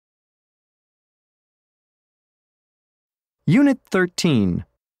Unit 13,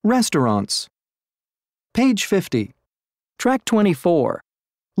 Restaurants. Page 50. Track 24.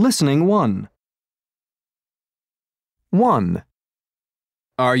 Listening 1. 1.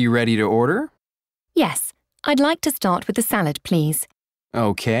 Are you ready to order? Yes, I'd like to start with the salad, please.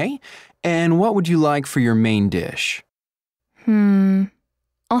 Okay. And what would you like for your main dish? I'll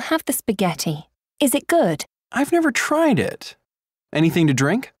have the spaghetti. Is it good? I've never tried it. Anything to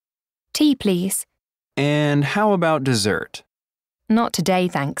drink? Tea, please. And how about dessert? Not today,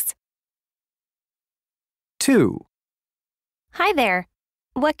 thanks. 2. Hi there.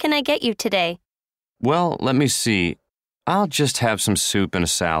 What can I get you today? Well, let me see. I'll just have some soup and a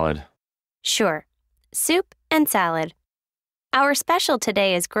salad. Sure. Soup and salad. Our special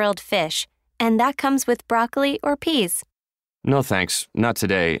today is grilled fish, and that comes with broccoli or peas. No thanks, not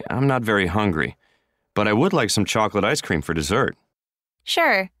today. I'm not very hungry. But I would like some chocolate ice cream for dessert.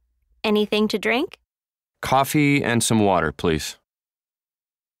 Sure. Anything to drink? Coffee and some water, please.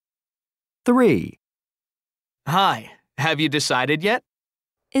 3. Hi, have you decided yet?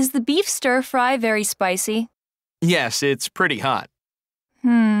 Is the beef stir-fry very spicy? Yes, it's pretty hot.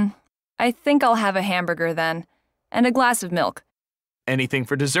 I think I'll have a hamburger then, and a glass of milk. Anything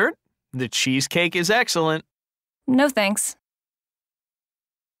for dessert? The cheesecake is excellent. No thanks.